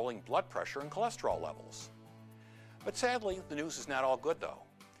in controlling blood pressure and cholesterol levels. But sadly, the news is not all good though,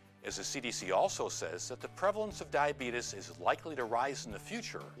 as the CDC also says that the prevalence of diabetes is likely to rise in the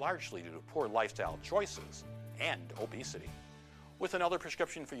future, largely due to poor lifestyle choices and obesity. With another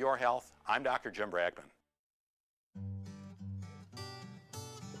prescription for your health, I'm Dr. Jim Bragman.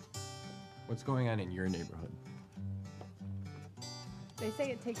 What's going on in your neighborhood? They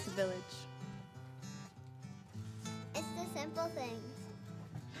say it takes a village. It's the simple things.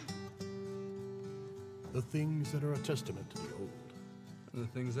 The things that are a testament to the old. And the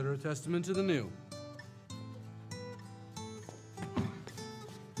things that are a testament to the new.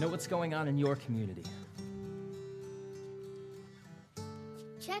 Know what's going on in your community.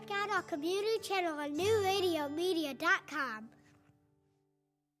 Check out our community channel on newradiomedia.com.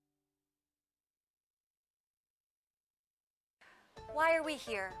 Why are we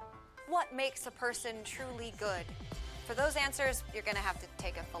here? What makes a person truly good? For those answers, you're going to have to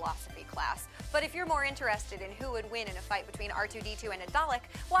take a philosophy class. But if you're more interested in who would win in a fight between R2-D2 and a Dalek,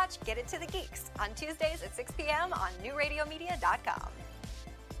 watch Get It to the Geeks on Tuesdays at 6 p.m. on newradiomedia.com.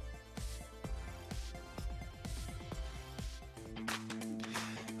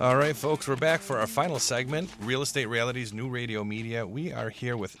 All right, folks, we're back for our final segment, Real Estate Realities, New Radio Media. We are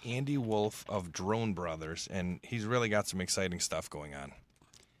here with Andy Wolfe of Drone Brothers, and he's really got some exciting stuff going on.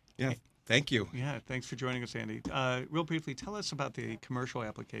 Yeah, thank you. Yeah, thanks for joining us, Andy. Real briefly, tell us about the commercial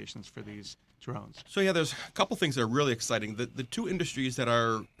applications for these drones. So, yeah, there's a couple things that are really exciting. The two industries that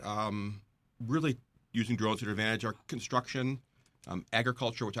are really using drones to their advantage are construction,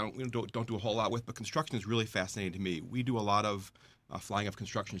 agriculture, which we don't do a whole lot with, but construction is really fascinating to me. We do a lot of flying of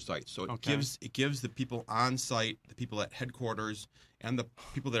construction sites. So it gives the people on site, the people at headquarters, and the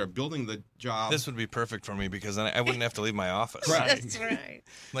people that are building the job. This would be perfect for me because then I wouldn't have to leave my office. Right. That's right.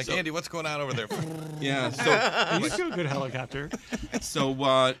 Like, Andy, what's going on over there? Yeah. So you do a good helicopter.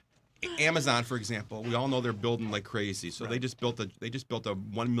 So Amazon, for example, we all know they're building like crazy. So they just built a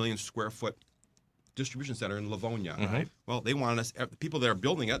 1 million square foot distribution center in Livonia. Right. Well, they want us, the people that are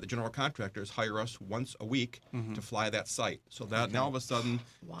building it, the general contractors, hire us once a week to fly that site. So that now all of a sudden,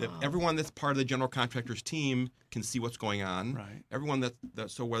 everyone that's part of the general contractor's team can see what's going on. Right. Everyone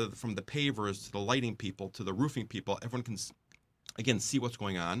so whether from the pavers to the lighting people to the roofing people, everyone can, again, see what's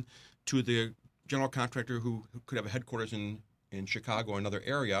going on. To the general contractor who could have a headquarters in Chicago or another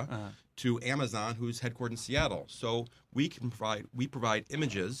area, to Amazon, who's headquartered in Seattle. So we provide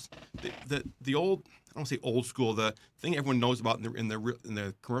images. The old, I don't want to say old school, the thing everyone knows about in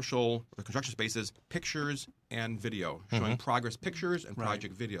the commercial or construction space is pictures and video, showing progress pictures and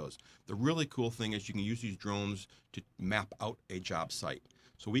project videos. The really cool thing is you can use these drones to map out a job site.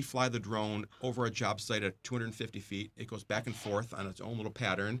 So we fly the drone over a job site at 250 feet. It goes back and forth on its own little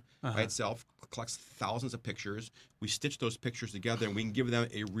pattern by itself, collects thousands of pictures. We stitch those pictures together, and we can give them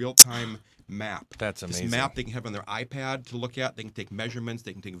a real-time map. That's amazing. This map they can have on their iPad to look at. They can take measurements.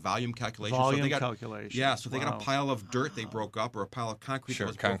 They can take volume calculations. Calculations. Yeah, so they got a pile of dirt they broke up or a pile of concrete that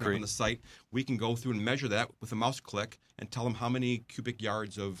was broken up on the site. We can go through and measure that with a mouse click and tell them how many cubic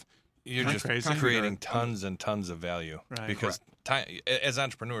yards of You're just creating tons and tons of value. Right. Because as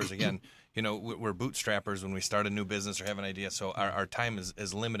entrepreneurs, again, we're bootstrappers when we start a new business or have an idea. So our time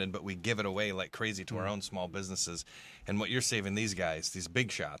is limited, but we give it away like crazy to our own small businesses. And what you're saving these guys, these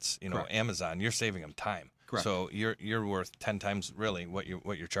big shots, Amazon, you're saving them time. Correct. So you're worth 10 times really what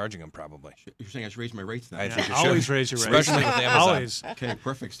you're charging them probably. You're saying I should raise my rates now? I think you always should. raise your rates. Especially with Amazon. Always. Okay,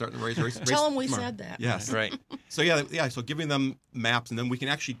 perfect. Starting to raise rates. Tell them we said that. Yes. Right. So so giving them maps, and then we can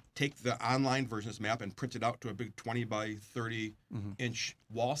actually take the online version of this map and print it out to a big 20 by 30 inch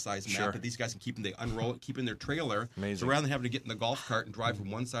wall size map that these guys can keep, and they unroll it, keep in their trailer. Amazing. So rather than having to get in the golf cart and drive from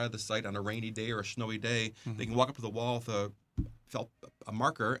one side of the site on a rainy day or a snowy day, they can walk up to the wall with a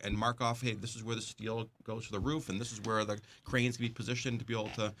marker and mark off, hey, this is where the steel goes to the roof, and this is where the cranes can be positioned to be able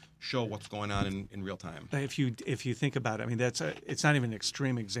to show what's going on in real time. If you think about it, I mean, it's not even an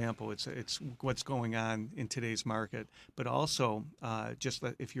extreme example. It's what's going on in today's market. But also,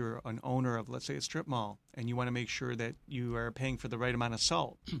 if you're an owner of, let's say, a strip mall, and you want to make sure that you are paying for the right amount of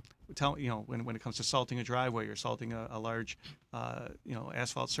salt. When it comes to salting a driveway or salting a large,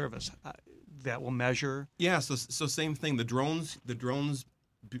 asphalt surface, that will measure. Yeah. So same thing. The drones.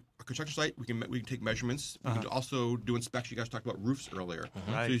 A construction site, we can take measurements. We can also do inspection. You guys talked about roofs earlier.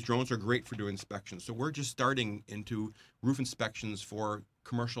 Right. So these drones are great for doing inspections. So we're just starting into roof inspections for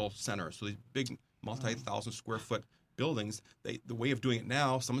commercial centers. So these big multi-thousand square foot buildings, the way of doing it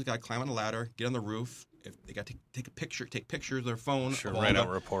now, someone's got to climb on a ladder, get on the roof. If they got to take pictures of their phone. Sure, write out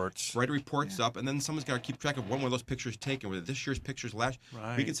reports. Write reports up, and then someone's got to keep track of when were those pictures taken, whether this year's pictures last.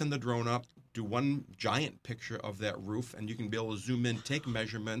 Right. We can send the drone up, do one giant picture of that roof, and you can be able to zoom in, take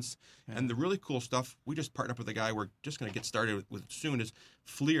measurements. Yeah. And the really cool stuff, we just partnered up with a guy we're just going to get started with soon, is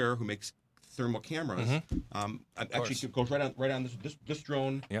FLIR, who makes thermal cameras. Actually, it goes right on this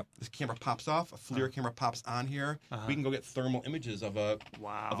drone. Yep. This camera pops off. A FLIR camera pops on here. We can go get thermal images of a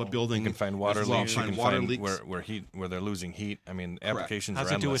building. You can find water leaks. You can find where they're losing heat. I mean, applications. How's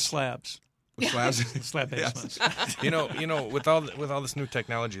it do with slabs? slabs. Slab basements. You know, with all this new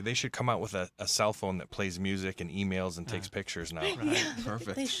technology, they should come out with a cell phone that plays music and emails and takes pictures now. Right.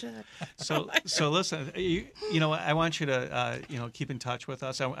 Perfect. They should. So listen, you know, I want you to keep in touch with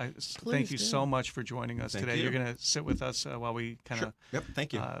us. I thank you so much for joining us today. you. You're going to sit with us while we kind of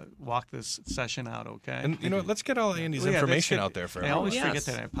thank you. walk this session out. Okay. And you know, let's get all Andy's information out there for I everyone. always forget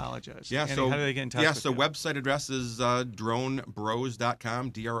that. I apologize. Yeah. Andy, So how do they get in touch? with you? website address is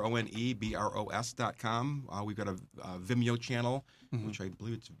dronebros.com, DRONEBROS.com. We've got a Vimeo channel, which I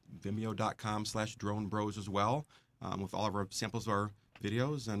believe it's vimeo.com/dronebros as well, with all of our samples of our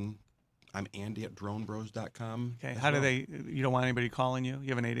videos. And I'm Andy at dronebros.com. Okay. How do they? You don't want anybody calling you? You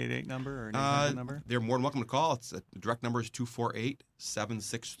have an 888 number or an 800 number? They're more than welcome to call. The direct number is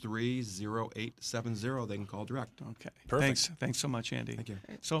 248-763-0870. They can call direct. Okay. Perfect. Thanks so much, Andy. Thank you.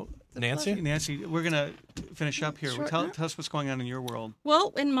 So, Nancy, we're going to finish up here. Sure. Tell us what's going on in your world.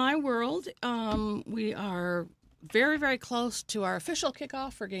 Well, in my world, we are very, very close to our official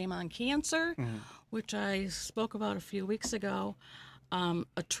kickoff for Game on Cancer, which I spoke about a few weeks ago.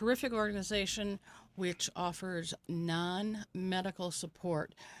 A terrific organization which offers non-medical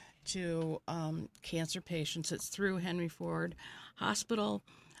support to cancer patients. It's through Henry Ford Hospital.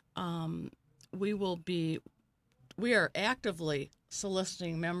 We are actively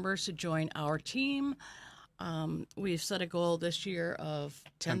soliciting members to join our team. We've set a goal this year of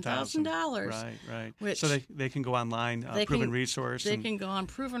 $10,000. Right. Which so they can go online, Proven Resource. They can go on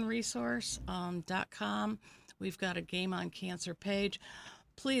provenresource.com. We've got a Game on Cancer page.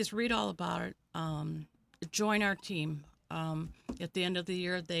 Please read all about it. Join our team. At the end of the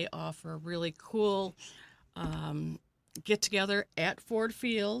year, they offer a really cool get-together at Ford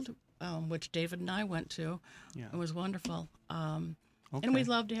Field, which David and I went to. Yeah. It was wonderful. And we'd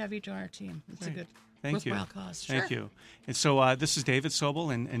love to have you join our team. It's a good worthwhile cause. Thank you. And so this is David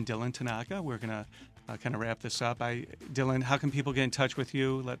Sobel and Dylan Tanaka. We're going to kind of wrap this up. Dylan, how can people get in touch with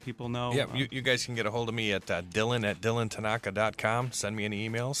you? Let people know. Yeah, you guys can get a hold of me at dylan@dylantanaka.com. Send me any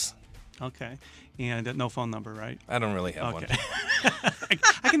emails. Okay. And no phone number, right? I don't really have one.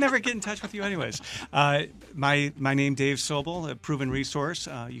 I can never get in touch with you anyways. My name, Dave Sobel, a Proven Resource.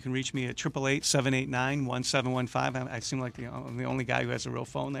 You can reach me at 888-789-1715. I seem like I'm the only guy who has a real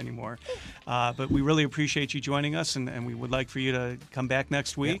phone anymore. But we really appreciate you joining us, and we would like for you to come back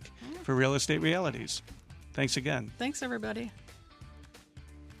next week for Real Estate Realities. Thanks again. Thanks, everybody.